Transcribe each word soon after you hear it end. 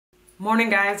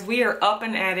Morning guys, we are up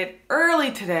and at it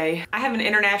early today. I have an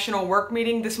international work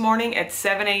meeting this morning at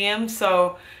 7 a.m.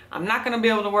 so I'm not gonna be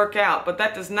able to work out, but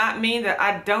that does not mean that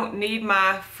I don't need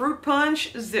my fruit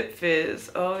punch Zip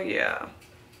Fizz. Oh yeah.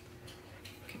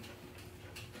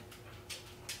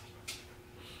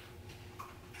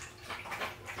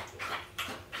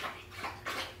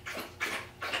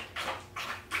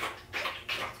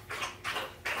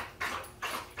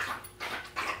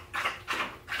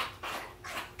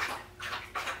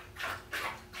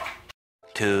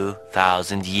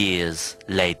 "2,000 years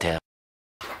later."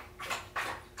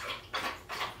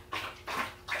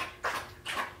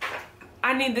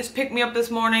 I need this pick-me-up this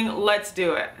morning. Let's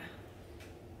do it.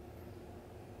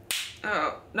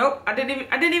 Oh, nope, I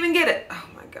didn't even get it. Oh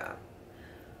my God.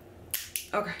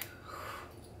 Okay.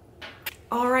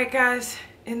 All right, guys,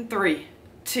 in 3,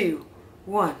 2,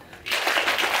 1.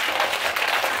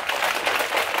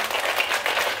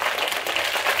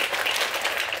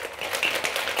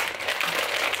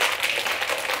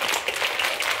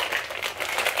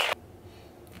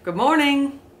 Good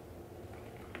morning.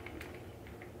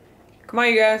 Come on,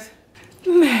 you guys.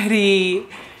 Maddie.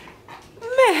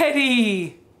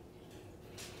 Maddie.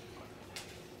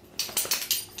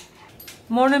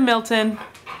 Morning, Milton.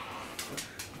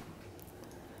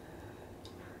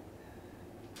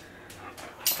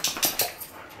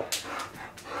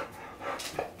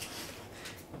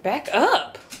 Back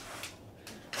up.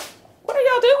 What are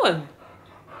y'all doing?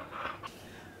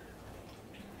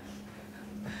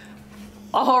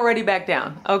 Already back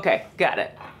down. Okay, got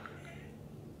it.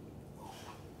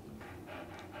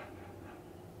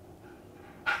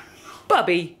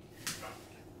 Bubby.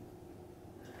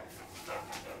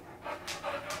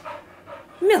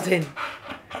 Milton.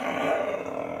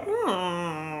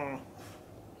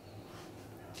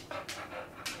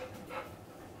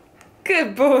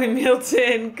 Good boy,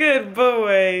 Milton. Good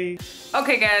boy.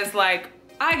 Okay, guys, like,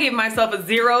 I gave myself a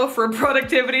 0 for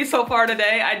productivity so far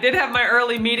today. I did have my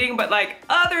early meeting, but like,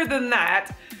 other than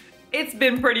that, it's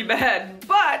been pretty bad.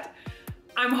 But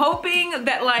I'm hoping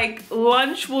that like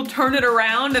lunch will turn it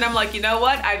around and I'm like, you know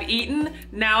what? I've eaten,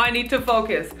 now I need to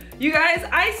focus. You guys,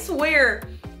 I swear,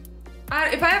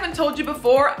 if I haven't told you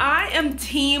before, I am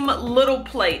team little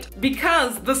plate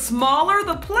because the smaller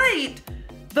the plate,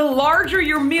 the larger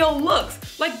your meal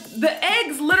looks. Like the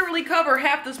eggs literally cover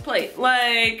half this plate.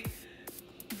 Like,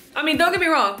 I mean, don't get me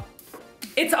wrong,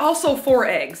 it's also 4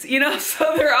 eggs, you know?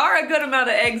 So there are a good amount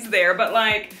of eggs there, but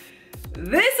like,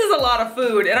 this is a lot of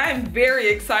food and I'm very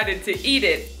excited to eat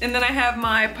it. And then I have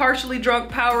my partially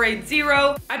drunk Powerade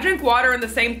Zero. I drink water in the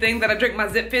same thing that I drink my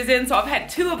Zip Fizz in, so I've had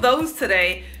 2 of those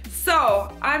today.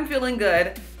 So I'm feeling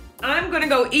good. I'm gonna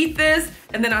go eat this,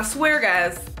 and then I swear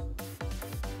guys,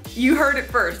 you heard it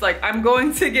first, like I'm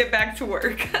going to get back to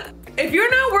work. If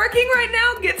you're not working right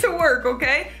now, get to work,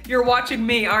 okay? You're watching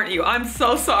me, aren't you? I'm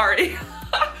so sorry.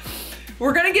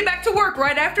 We're gonna get back to work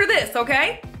right after this,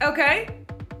 okay? Okay?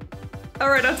 All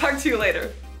right, I'll talk to you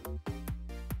later.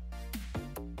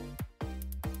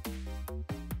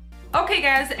 Okay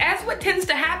guys, as what tends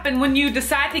to happen when you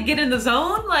decide to get in the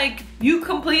zone, like you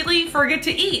completely forget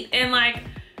to eat. And like,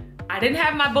 I didn't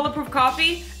have my bulletproof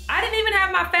coffee. I didn't even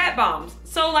have my fat bombs.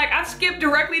 So like I skipped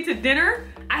directly to dinner.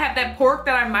 I have that pork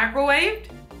that I microwaved.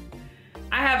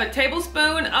 I have a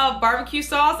tablespoon of barbecue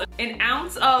sauce, an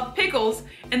ounce of pickles,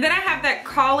 and then I have that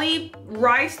cauli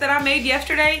rice that I made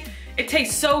yesterday. It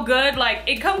tastes so good. Like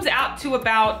it comes out to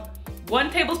about 1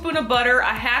 tablespoon of butter,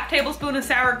 a half tablespoon of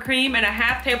sour cream, and a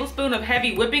half tablespoon of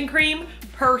heavy whipping cream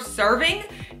per serving.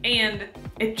 And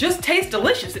it just tastes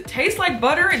delicious. It tastes like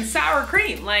butter and sour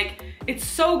cream. Like it's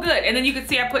so good. And then you can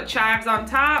see I put chives on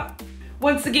top.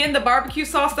 Once again, the barbecue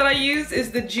sauce that I use is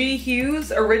the G.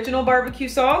 Hughes original barbecue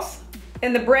sauce.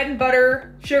 And the bread and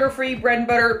butter, sugar-free bread and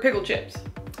butter pickle chips.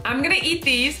 I'm gonna eat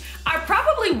these. I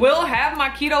probably will have my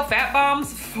keto fat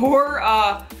bombs for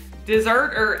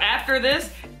dessert or after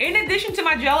this. In addition to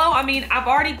my Jell-O, I mean, I've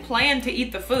already planned to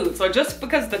eat the food. So just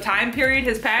because the time period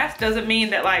has passed doesn't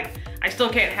mean that like, I still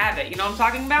can't have it. You know what I'm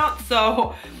talking about?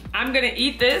 So I'm gonna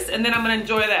eat this and then I'm gonna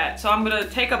enjoy that. So I'm gonna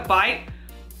take a bite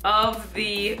of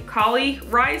the cauli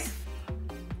rice.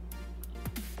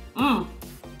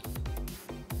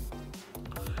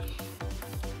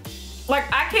 Like,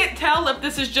 I can't tell if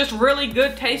this is just really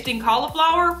good tasting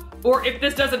cauliflower or if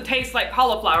this doesn't taste like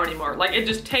cauliflower anymore. Like, it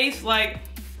just tastes like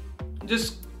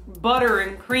just butter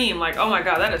and cream. Like, oh my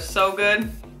God, that is so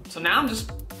good. So now I'm just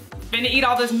finna eat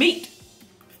all this meat.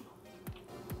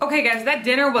 Okay guys, that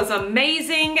dinner was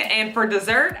amazing. And for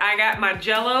dessert, I got my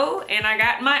Jell-O and I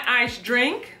got my ice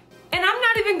drink. And I'm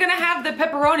not even gonna have the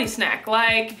pepperoni snack.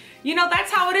 Like, you know,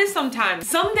 that's how it is sometimes.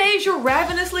 Some days you're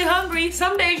ravenously hungry.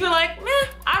 Some days you're like, meh,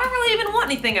 I don't really even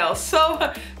want anything else.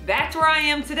 So that's where I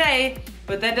am today.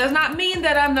 But that does not mean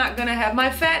that I'm not gonna have my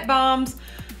fat bombs.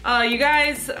 You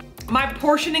guys, my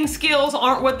portioning skills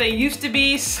aren't what they used to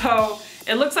be. So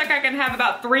it looks like I can have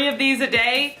about 3 of these a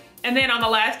day. And then on the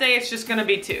last day, it's just gonna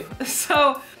be 2.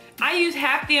 So I use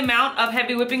half the amount of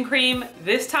heavy whipping cream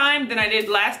this time than I did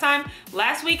last time.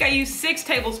 Last week I used 6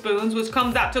 tablespoons, which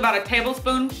comes out to about a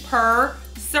tablespoon per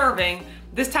serving.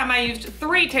 This time I used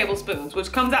 3 tablespoons,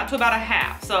 which comes out to about a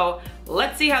half. So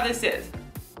let's see how this is.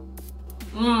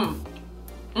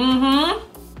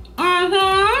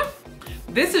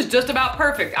 This is just about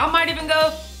perfect. I might even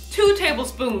go 2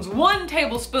 tablespoons, 1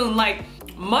 tablespoon, like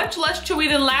much less chewy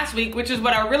than last week, which is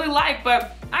what I really like,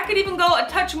 but I could even go a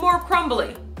touch more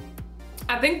crumbly.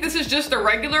 I think this is just a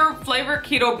regular flavor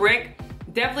keto brick.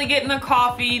 Definitely getting the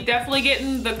coffee, definitely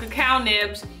getting the cacao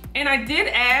nibs. And I did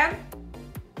add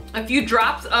a few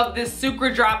drops of this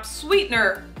Sucra Drop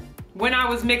sweetener when I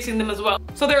was mixing them as well.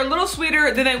 So they're a little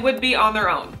sweeter than they would be on their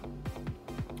own.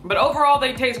 But overall,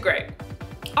 they taste great.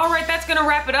 All right, that's gonna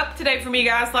wrap it up today for me,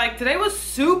 guys. Like, today was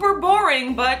super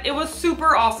boring, but it was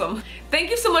super awesome. Thank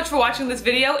you so much for watching this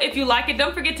video. If you like it,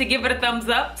 don't forget to give it a thumbs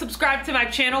up. Subscribe to my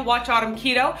channel, Watch Autumn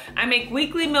Keto. I make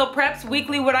weekly meal preps,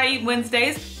 weekly What I Eat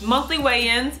Wednesdays, monthly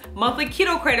weigh-ins, monthly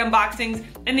keto crate unboxings,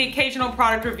 and the occasional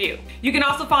product review. You can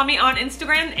also follow me on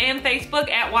Instagram and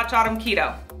Facebook at Watch Autumn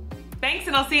Keto. Thanks,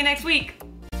 and I'll see you next week.